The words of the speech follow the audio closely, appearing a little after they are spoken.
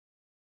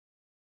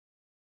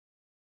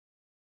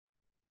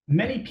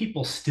Many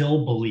people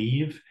still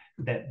believe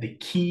that the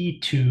key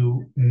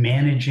to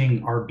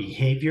managing our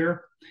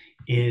behavior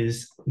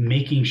is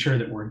making sure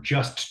that we're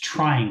just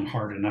trying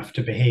hard enough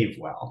to behave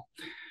well.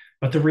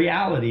 But the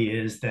reality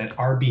is that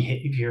our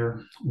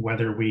behavior,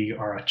 whether we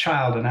are a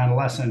child, an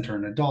adolescent, or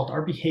an adult,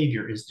 our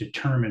behavior is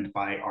determined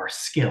by our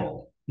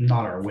skill,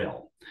 not our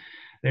will.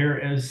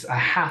 There is a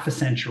half a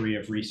century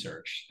of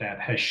research that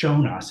has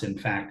shown us, in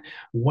fact,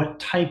 what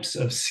types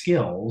of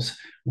skills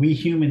we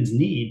humans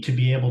need to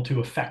be able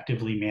to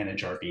effectively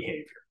manage our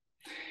behavior.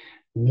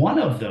 One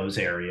of those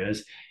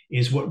areas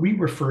is what we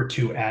refer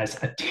to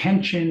as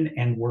attention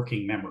and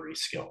working memory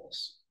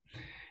skills.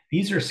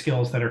 These are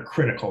skills that are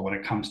critical when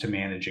it comes to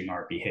managing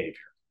our behavior.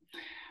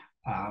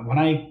 When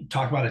I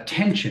talk about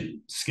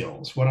attention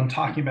skills, what I'm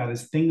talking about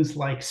is things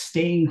like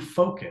staying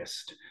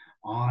focused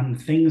on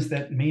things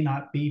that may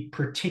not be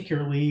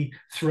particularly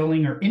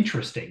thrilling or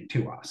interesting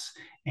to us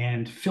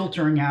and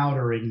filtering out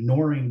or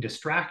ignoring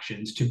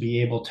distractions to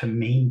be able to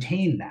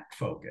maintain that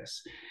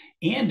focus.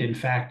 And in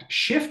fact,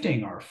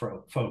 shifting our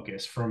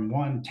focus from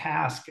one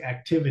task,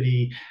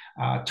 activity,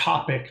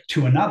 topic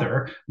to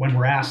another when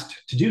we're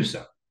asked to do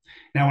so.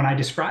 Now, when I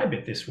describe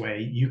it this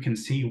way, you can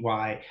see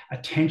why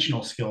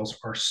attentional skills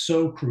are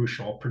so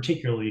crucial,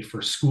 particularly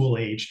for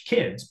school-aged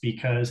kids,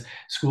 because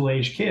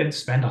school-aged kids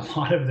spend a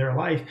lot of their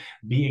life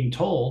being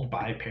told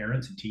by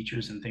parents and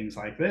teachers and things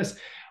like this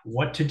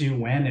what to do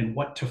when and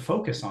what to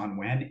focus on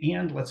when.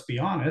 And let's be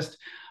honest,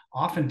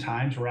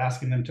 oftentimes we're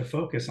asking them to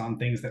focus on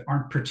things that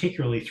aren't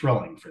particularly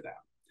thrilling for them.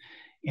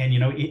 And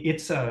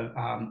it's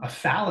a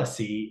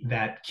fallacy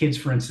that kids,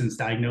 for instance,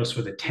 diagnosed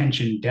with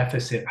attention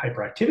deficit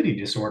hyperactivity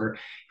disorder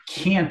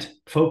can't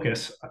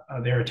focus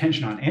their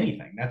attention on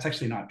anything. That's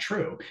actually not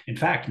true. In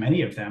fact,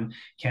 many of them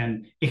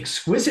can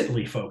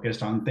exquisitely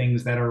focus on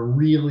things that are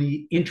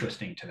really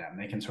interesting to them.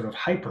 They can sort of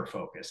hyper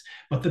focus.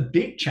 But the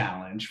big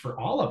challenge for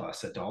all of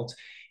us adults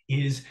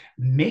is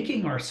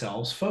making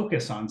ourselves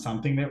focus on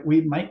something that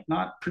we might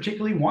not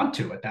particularly want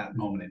to at that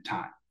moment in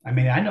time. I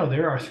mean, I know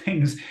there are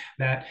things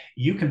that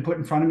you can put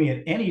in front of me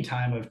at any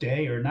time of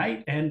day or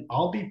night, and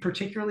I'll be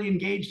particularly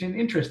engaged and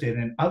interested.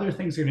 And other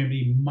things are going to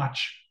be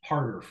much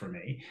harder for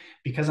me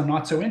because I'm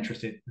not so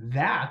interested.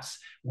 That's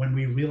when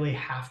we really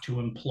have to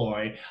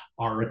employ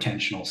our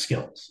attentional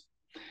skills.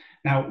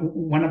 Now,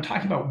 when I'm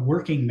talking about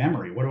working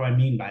memory, what do I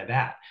mean by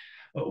that?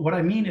 What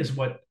I mean is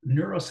what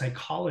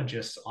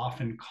neuropsychologists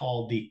often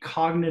call the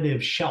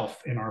cognitive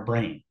shelf in our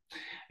brain.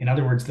 In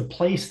other words, the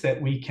place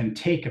that we can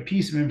take a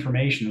piece of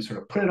information and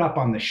sort of put it up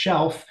on the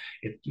shelf.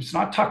 It's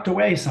not tucked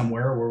away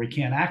somewhere where we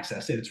can't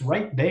access it. It's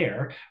right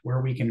there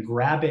where we can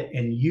grab it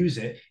and use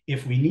it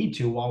if we need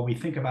to while we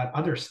think about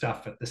other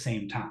stuff at the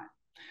same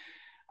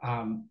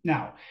time.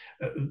 Now,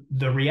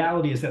 the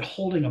reality is that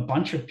holding a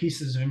bunch of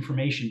pieces of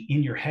information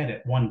in your head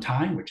at one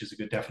time, which is a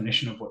good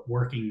definition of what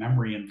working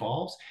memory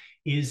involves,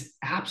 is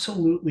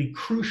absolutely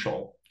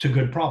crucial to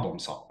good problem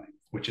solving,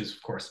 which is,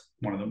 of course,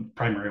 one of the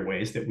primary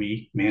ways that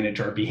we manage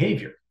our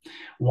behavior.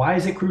 Why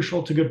is it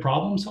crucial to good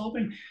problem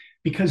solving?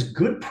 Because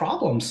good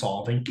problem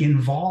solving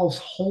involves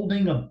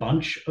holding a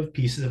bunch of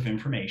pieces of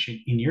information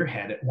in your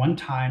head at one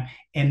time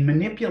and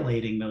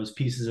manipulating those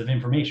pieces of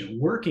information,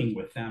 working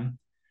with them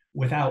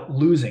without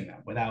losing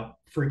them, without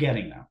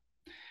forgetting them.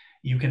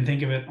 You can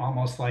think of it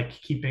almost like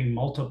keeping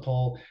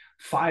multiple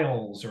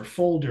files or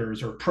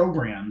folders or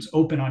programs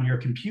open on your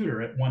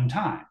computer at one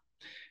time.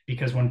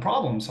 Because when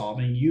problem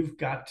solving, you've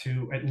got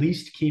to at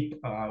least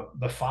keep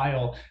the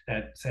file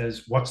that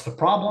says, what's the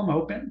problem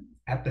open,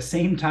 at the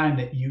same time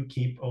that you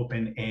keep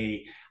open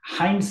a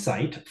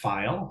hindsight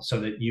file so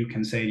that you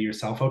can say to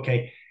yourself,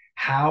 okay,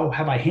 how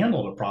have I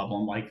handled a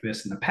problem like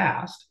this in the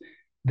past?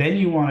 Then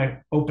you want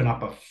to open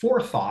up a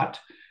forethought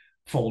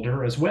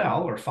folder as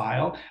well, or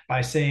file,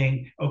 by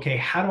saying, okay,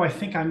 how do I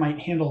think I might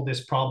handle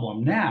this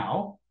problem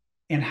now?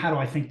 And how do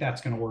I think that's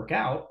going to work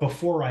out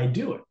before I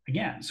do it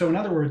again? So in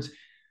other words,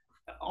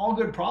 all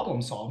good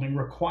problem solving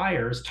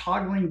requires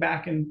toggling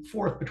back and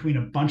forth between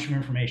a bunch of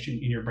information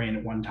in your brain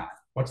at one time.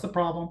 What's the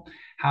problem?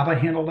 How have I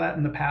handled that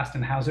in the past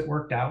and how's it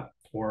worked out?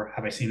 Or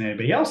have I seen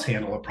anybody else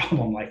handle a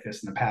problem like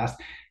this in the past?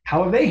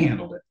 How have they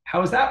handled it?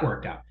 How has that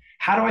worked out?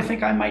 How do I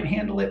think I might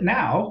handle it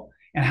now?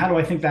 And how do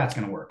I think that's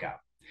going to work out?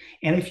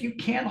 And if you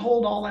can't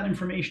hold all that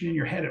information in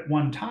your head at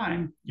one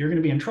time, you're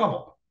going to be in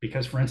trouble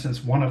because, for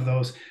instance, one of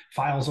those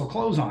files will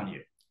close on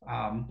you,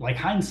 like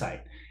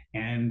hindsight.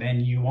 And then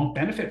you won't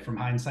benefit from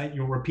hindsight.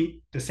 You'll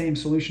repeat the same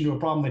solution to a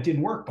problem that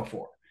didn't work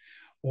before.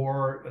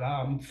 Or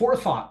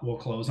forethought will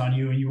close on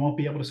you and you won't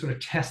be able to sort of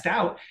test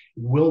out,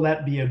 will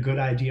that be a good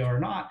idea or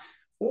not?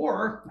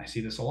 Or I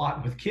see this a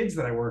lot with kids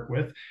that I work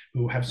with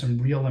who have some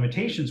real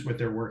limitations with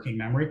their working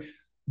memory.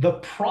 The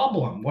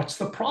problem, what's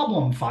the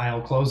problem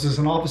file closes,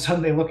 and all of a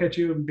sudden they look at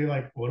you and be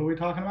like, what are we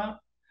talking about?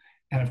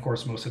 And of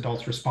course, most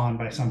adults respond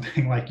by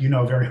something like, you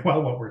know very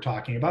well what we're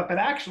talking about, but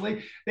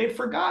actually they've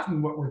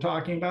forgotten what we're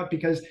talking about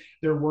because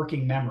their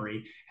working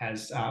memory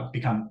has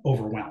become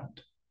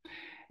overwhelmed.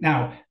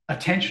 Now,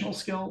 attentional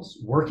skills,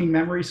 working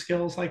memory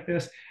skills like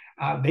this,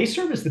 they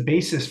serve as the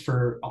basis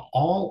for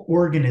all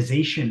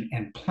organization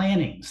and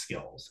planning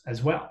skills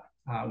as well.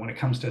 when it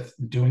comes to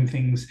doing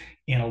things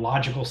in a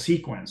logical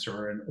sequence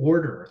or an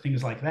order, or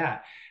things like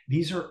that.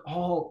 These are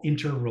all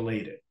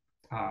interrelated.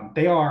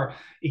 They are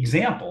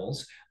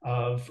examples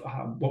of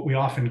what we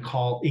often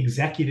call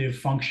executive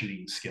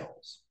functioning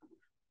skills.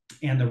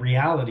 And the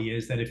reality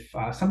is that if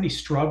somebody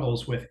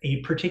struggles with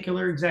a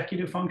particular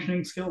executive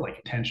functioning skill,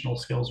 like attentional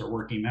skills or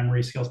working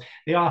memory skills,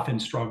 they often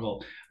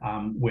struggle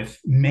with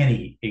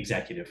many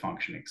executive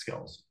functioning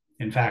skills.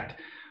 In fact,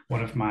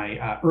 one of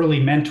my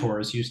early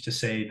mentors used to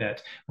say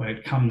that when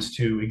it comes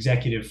to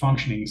executive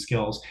functioning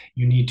skills,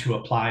 you need to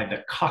apply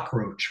the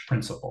cockroach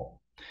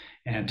principle.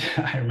 And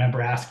I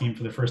remember asking him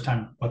for the first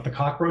time what the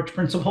cockroach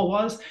principle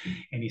was.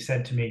 And he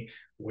said to me,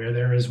 where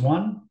there is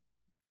one,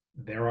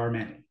 there are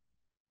many.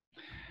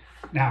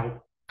 Now,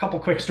 a couple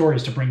quick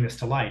stories to bring this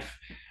to life.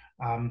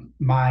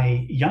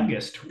 My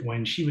youngest,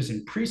 when she was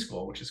in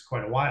preschool, which is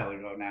quite a while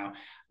ago now,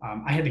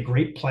 I had the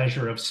great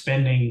pleasure of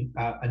spending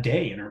a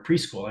day in her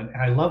preschool. And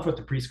I loved what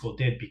the preschool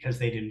did because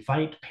they'd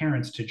invite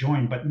parents to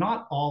join, but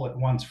not all at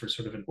once for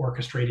sort of an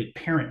orchestrated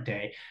parent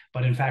day,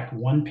 but in fact,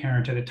 one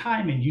parent at a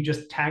time, and you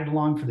just tagged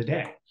along for the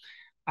day.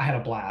 I had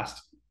a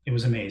blast. It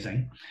was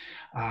amazing.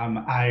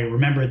 I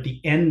remember at the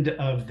end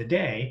of the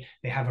day,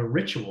 they have a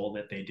ritual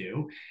that they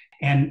do,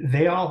 and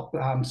they all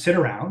sit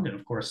around. And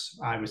of course,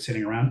 I was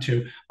sitting around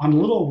too, on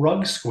little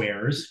rug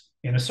squares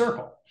in a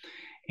circle.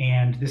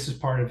 And this is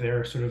part of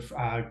their sort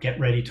of get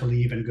ready to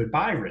leave and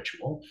goodbye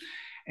ritual.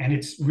 And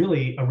it's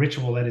really a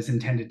ritual that is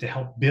intended to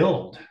help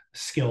build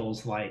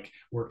skills like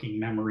working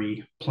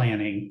memory,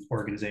 planning,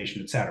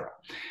 organization, etc.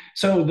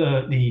 So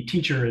the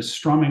teacher is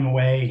strumming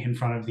away in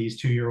front of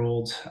these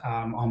 2-year-olds,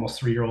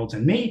 almost 3-year-olds,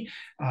 and me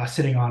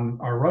sitting on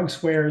our rug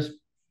squares.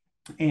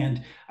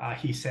 And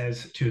he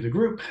says to the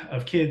group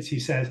of kids, he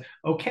says,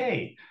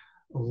 okay,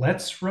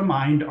 let's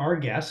remind our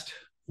guest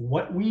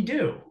what we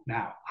do.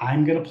 Now,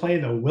 I'm going to play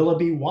the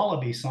Willoughby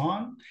Wallaby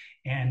song,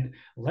 and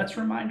let's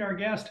remind our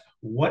guest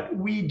what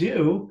we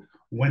do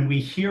when we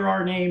hear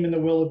our name in the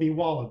Willoughby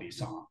Wallaby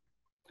song.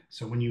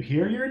 So when you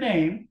hear your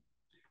name,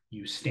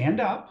 you stand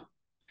up,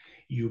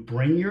 you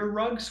bring your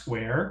rug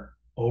square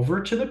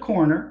over to the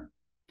corner,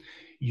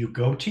 you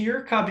go to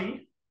your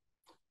cubby,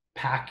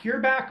 pack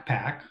your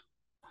backpack,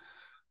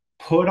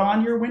 put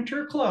on your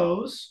winter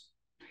clothes,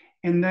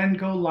 and then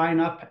go line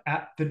up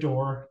at the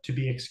door to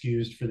be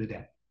excused for the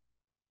day.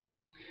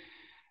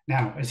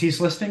 Now, as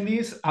he's listing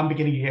these, I'm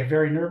beginning to get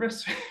very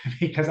nervous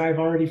because I've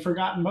already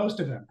forgotten most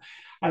of them.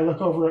 I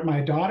look over at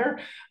my daughter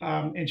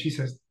and she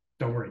says,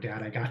 don't worry,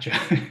 Dad, I got you.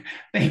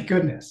 Thank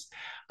goodness.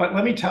 But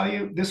let me tell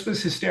you, this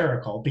was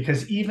hysterical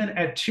because even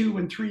at 2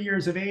 and 3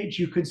 years of age,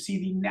 you could see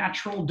the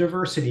natural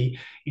diversity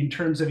in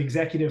terms of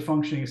executive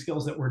functioning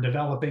skills that we're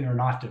developing or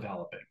not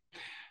developing.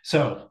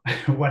 So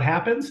what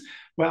happens?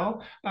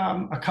 Well,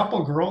 a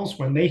couple girls,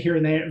 when they hear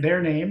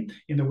their name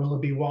in the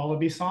Willoughby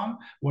Wallaby song,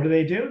 what do?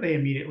 They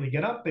immediately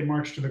get up, they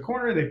march to the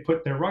corner, they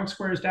put their rug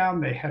squares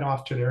down, they head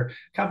off to their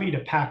cubby to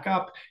pack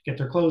up, get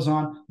their clothes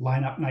on,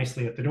 line up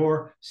nicely at the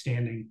door,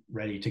 standing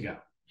ready to go.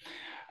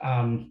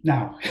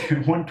 Now,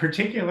 one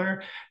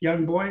particular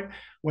young boy,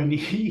 when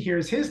he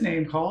hears his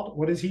name called,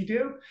 what does he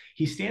do?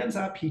 He stands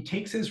up, he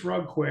takes his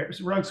rug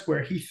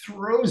square, he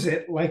throws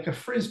it like a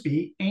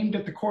frisbee aimed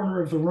at the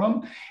corner of the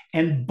room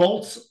and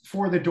bolts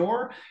for the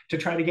door to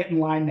try to get in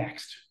line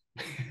next.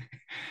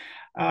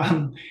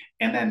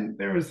 And then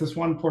there was this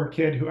one poor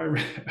kid who I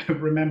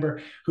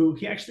remember who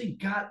he actually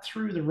got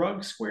through the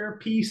rug square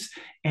piece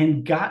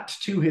and got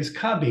to his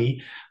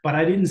cubby, but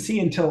I didn't see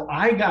until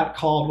I got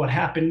called what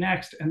happened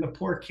next. And the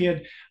poor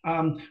kid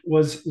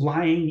was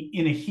lying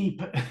in a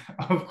heap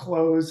of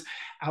clothes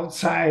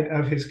outside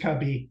of his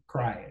cubby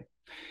crying.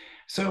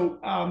 So,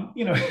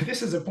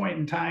 this is a point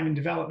in time in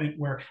development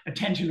where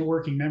attention to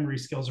working memory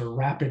skills are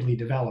rapidly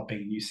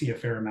developing. You see a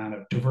fair amount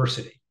of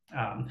diversity.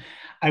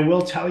 I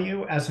will tell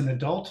you, as an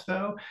adult,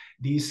 though,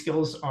 these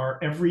skills are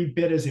every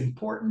bit as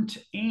important,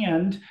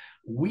 and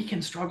we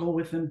can struggle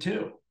with them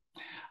too.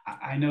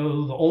 I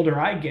know the older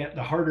I get,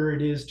 the harder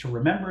it is to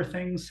remember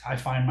things. I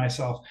find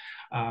myself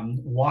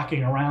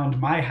walking around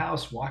my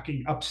house,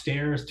 walking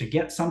upstairs to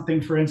get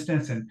something, for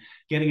instance, and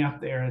getting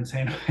up there and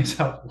saying to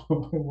myself,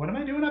 what am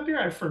I doing up here?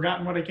 I've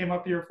forgotten what I came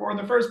up here for in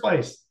the first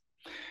place.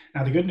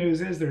 Now, the good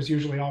news is there's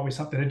usually always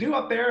something to do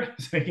up there,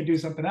 so you can do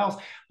something else.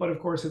 But of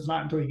course, it's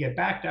not until you get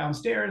back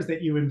downstairs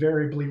that you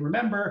invariably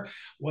remember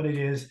what it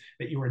is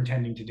that you were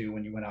intending to do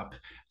when you went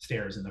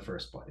upstairs in the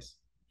first place.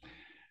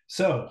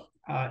 So,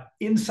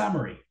 in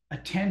summary,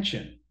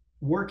 attention,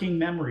 working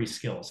memory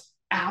skills,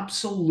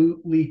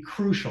 absolutely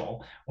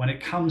crucial when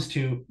it comes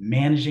to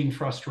managing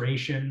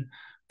frustration,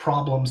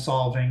 problem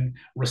solving,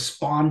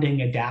 responding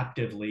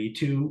adaptively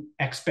to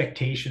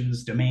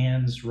expectations,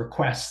 demands,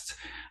 requests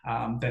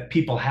that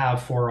people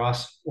have for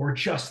us, or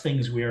just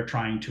things we are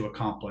trying to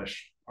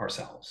accomplish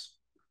ourselves.